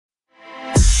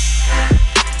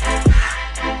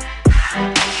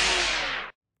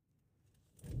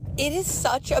It is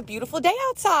such a beautiful day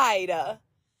outside.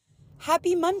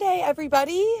 Happy Monday,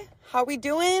 everybody. How are we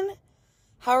doing?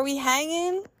 How are we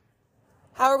hanging?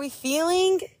 How are we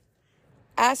feeling?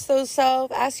 Ask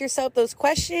yourself those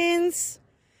questions.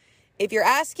 If you're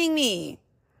asking me,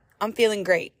 I'm feeling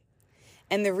great.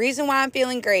 And the reason why I'm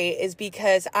feeling great is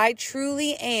because I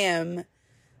truly am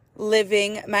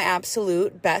living my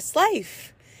absolute best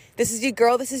life. This is your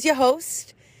girl. This is your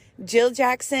host, Jill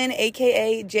Jackson,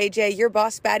 aka JJ, your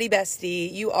boss baddie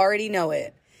bestie. You already know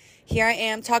it. Here I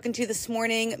am talking to you this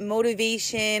morning,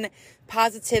 motivation,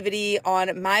 positivity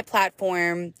on my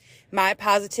platform, my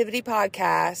positivity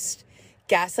podcast,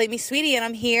 Gaslight Me Sweetie, and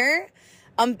I'm here.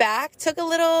 I'm back. Took a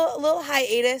little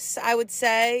hiatus, I would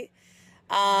say.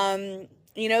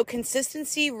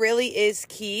 Consistency really is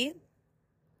key.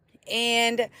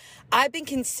 And I've been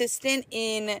consistent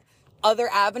in other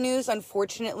avenues,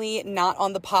 unfortunately not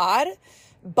on the pod,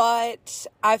 but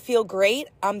I feel great.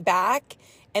 I'm back,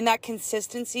 and that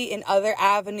consistency in other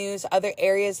avenues, other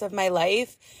areas of my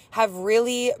life have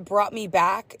really brought me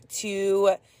back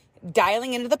to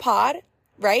dialing into the pod,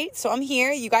 right? So I'm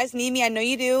here. You guys need me. I know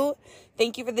you do.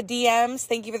 Thank you for the DMs.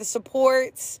 Thank you for the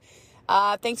supports.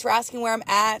 Thanks for asking where I'm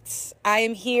at. I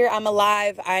am here. I'm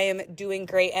alive. I am doing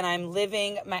great, and I'm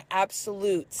living my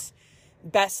absolute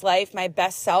best life, my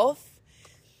best self.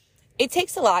 It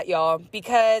takes a lot, y'all,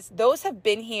 because those have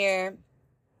been here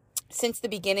since the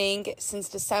beginning, since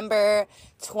December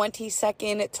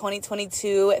 22nd,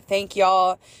 2022. Thank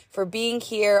y'all for being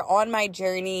here on my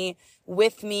journey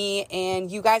with me, and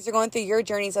you guys are going through your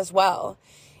journeys as well.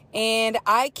 And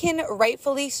I can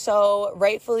rightfully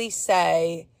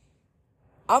say,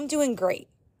 I'm doing great.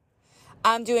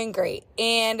 I'm doing great.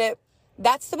 And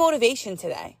that's the motivation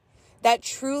today. That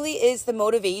truly is the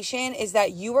motivation, is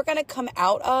that you are going to come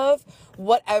out of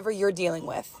whatever you're dealing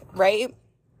with, right?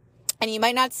 And you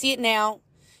might not see it now.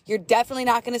 You're definitely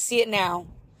not going to see it now.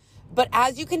 But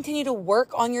as you continue to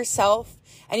work on yourself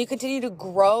and you continue to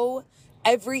grow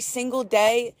every single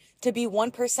day to be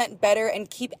 1% better and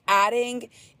keep adding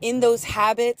in those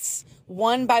habits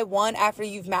one by one after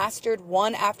you've mastered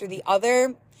one after the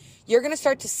other, you're going to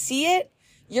start to see it.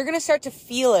 You're going to start to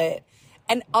feel it.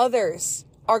 And others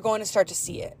are going to start to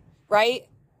see it, right?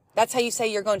 That's how you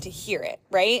say you're going to hear it,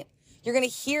 right? You're going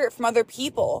to hear it from other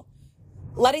people,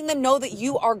 letting them know that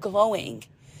you are glowing,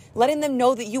 letting them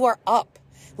know that you are up,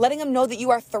 letting them know that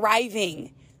you are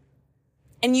thriving,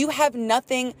 and you have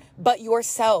nothing but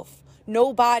yourself,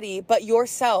 nobody but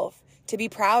yourself to be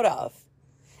proud of.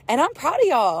 And I'm proud of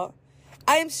y'all.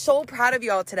 I am so proud of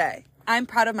y'all today. I'm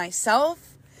proud of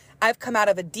myself. I've come out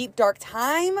of a deep, dark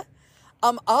time.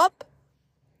 I'm up.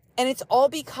 And it's all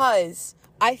because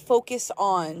I focus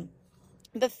on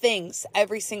the things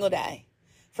every single day.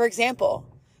 For example,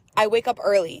 I wake up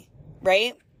early,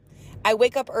 right? I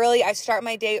wake up early, I start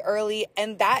my day early,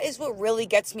 and that is what really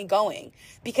gets me going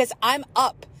because I'm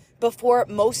up before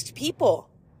most people.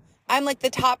 I'm like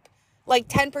the top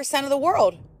 10% of the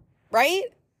world, right?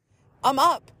 I'm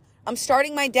up. I'm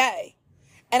starting my day.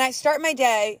 And I start my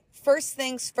day first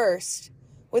things first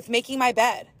with making my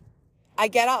bed. I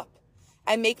get up.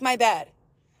 I make my bed.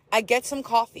 I get some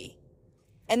coffee.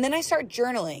 And then I start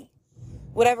journaling.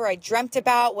 Whatever I dreamt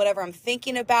about, whatever I'm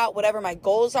thinking about, whatever my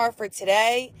goals are for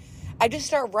today, I just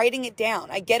start writing it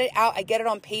down. I get it out. I get it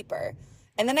on paper.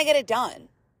 And then I get it done.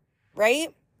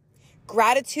 Right?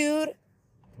 Gratitude,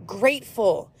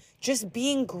 grateful. Just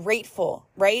being grateful,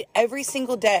 right? Every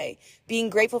single day. Being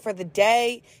grateful for the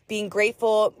day. Being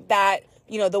grateful that,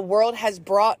 the world has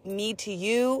brought me to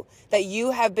you. That you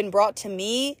have been brought to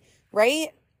me. Right?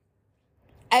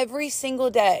 Every single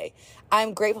day,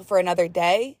 I'm grateful for another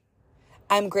day.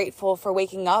 I'm grateful for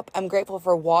waking up. I'm grateful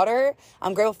for water.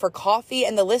 I'm grateful for coffee,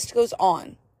 and the list goes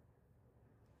on.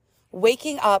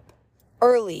 Waking up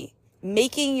early,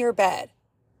 making your bed,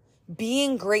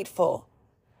 being grateful,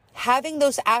 having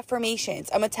those affirmations.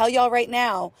 I'm going to tell y'all right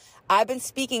now, I've been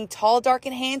speaking tall, dark,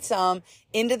 and handsome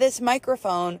into this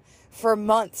microphone for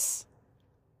months.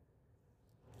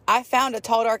 I found a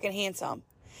tall, dark, and handsome.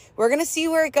 We're going to see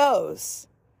where it goes.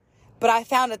 But I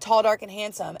found a tall, dark, and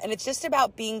handsome. And it's just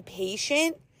about being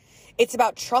patient. It's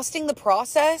about trusting the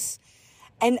process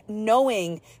and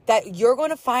knowing that you're going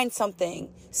to find something,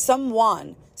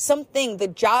 someone, something, the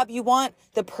job you want,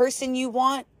 the person you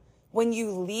want when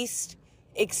you least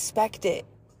expect it.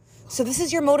 So this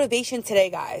is your motivation today,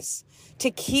 guys,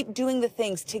 to keep doing the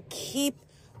things, to keep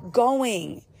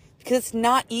going. Because it's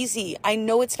not easy. I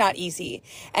know it's not easy.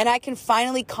 And I can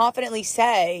finally confidently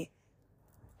say,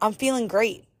 I'm feeling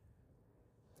great.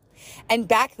 And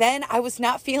back then, I was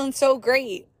not feeling so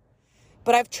great.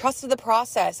 But I've trusted the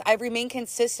process. I've remained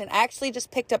consistent. I actually just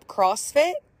picked up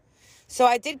CrossFit So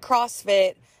I did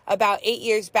CrossFit about 8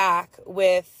 years back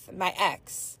with my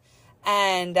ex.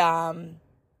 And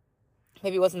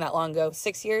maybe it wasn't that long ago.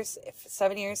 6 years,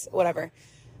 7 years, whatever.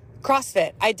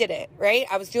 CrossFit. I did it, right?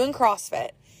 I was doing CrossFit.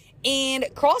 And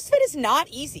CrossFit is not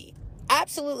easy.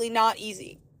 Absolutely not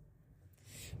easy.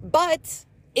 But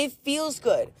it feels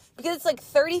good because it's like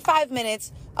 35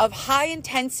 minutes of high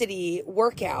intensity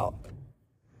workout,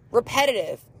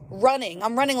 repetitive running.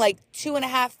 I'm running like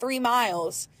 2.5, 3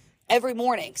 miles every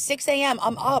morning. 6 a.m.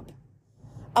 I'm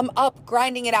up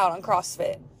grinding it out on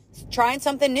CrossFit, trying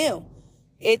something new.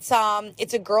 It's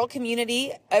a girl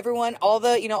community. Everyone, all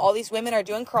these women are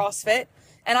doing CrossFit,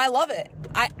 and I love it.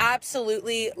 I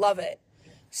absolutely love it.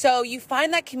 So you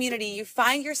find that community, you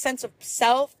find your sense of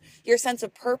self, your sense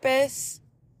of purpose,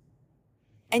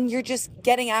 and you're just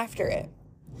getting after it.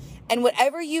 And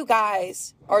whatever you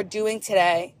guys are doing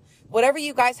today, whatever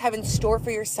you guys have in store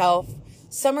for yourself,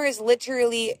 summer is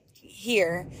literally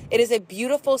here. It is a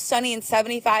beautiful, sunny, and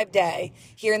 75 day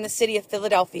here in the city of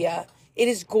Philadelphia. It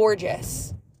is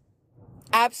gorgeous.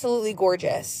 Absolutely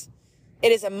gorgeous.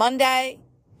 It is a Monday.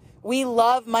 We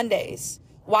love Mondays.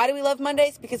 Why do we love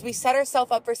Mondays? Because we set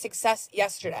ourselves up for success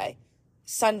yesterday,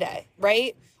 Sunday,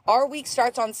 right? Our week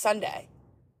starts on Sunday.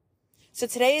 So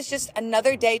today is just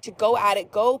another day to go at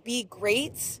it. Go be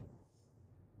great.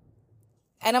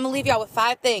 And I'm going to leave y'all with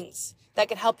 5 things that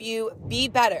can help you be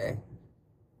better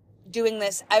doing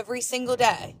this every single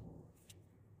day.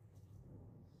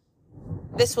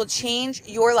 This will change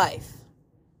your life.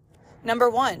 Number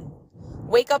 1,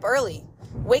 wake up early.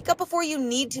 Wake up before you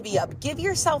need to be up. Give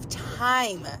yourself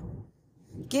time.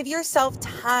 Give yourself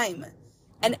time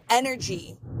and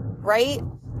energy, right?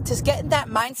 To get in that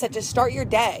mindset to start your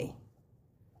day.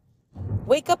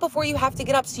 Wake up before you have to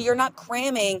get up so you're not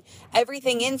cramming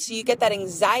everything in so you get that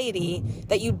anxiety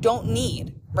that you don't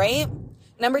need, right?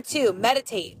 Number 2,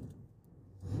 meditate.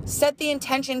 Set the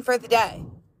intention for the day.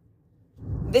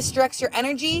 This directs your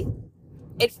energy,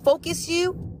 it focuses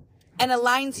you, and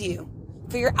aligns you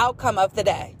for your outcome of the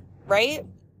day, right?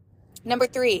 Number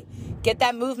 3, get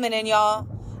that movement in, y'all.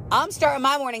 I'm starting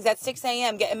my mornings at 6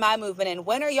 a.m. getting my movement in.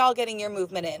 When are y'all getting your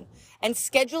movement in? And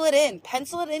schedule it in.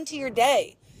 Pencil it into your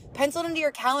day. Pencil it into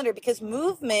your calendar because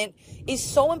movement is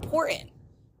so important.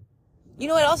 You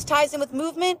know what else ties in with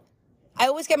movement? I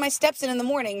always get my steps in the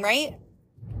morning, right?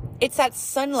 It's that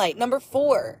sunlight. Number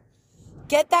 4,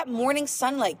 get that morning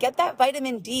sunlight. Get that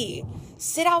vitamin D.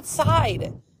 Sit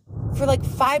outside for like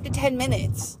 5 to 10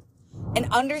 minutes and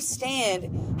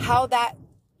understand how that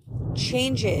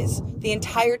changes the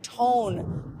entire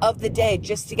tone of the day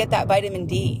just to get that vitamin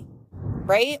D,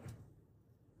 right?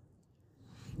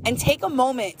 And take a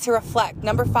moment to reflect.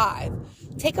 Number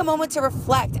 5, take a moment to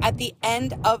reflect at the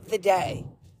end of the day.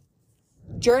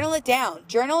 Journal it down.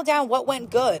 Journal down what went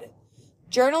good.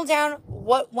 Journal down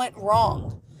what went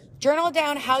wrong. Journal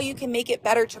down how you can make it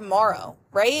better tomorrow,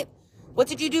 right? What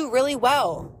did you do really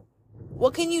well?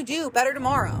 What can you do better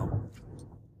tomorrow?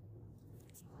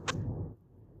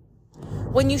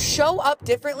 When you show up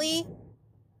differently,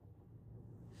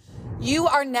 you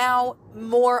are now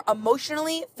more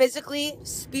emotionally, physically,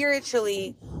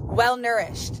 spiritually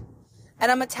well-nourished.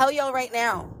 And I'm going to tell y'all right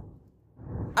now,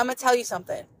 I'm going to tell you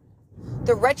something.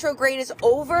 The retrograde is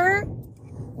over.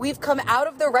 We've come out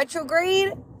of the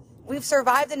retrograde. We've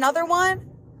survived another one.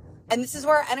 And this is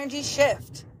where our energies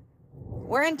shift.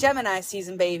 We're in Gemini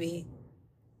season, baby.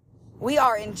 We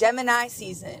are in Gemini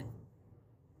season.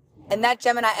 And that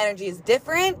Gemini energy is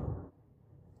different.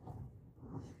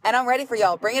 And I'm ready for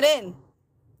y'all. Bring it in.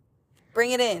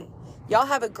 Bring it in. Y'all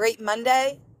have a great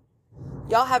Monday.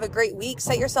 Y'all have a great week.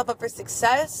 Set yourself up for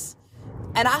success.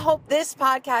 And I hope this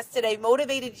podcast today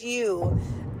motivated you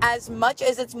as much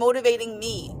as it's motivating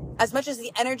me. As much as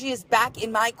the energy is back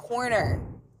in my corner.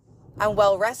 I'm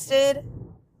well rested.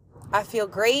 I feel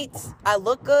great. I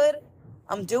look good.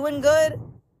 I'm doing good.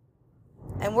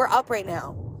 And we're up right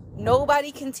now.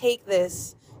 Nobody can take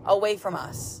this away from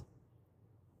us.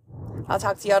 I'll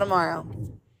talk to y'all tomorrow.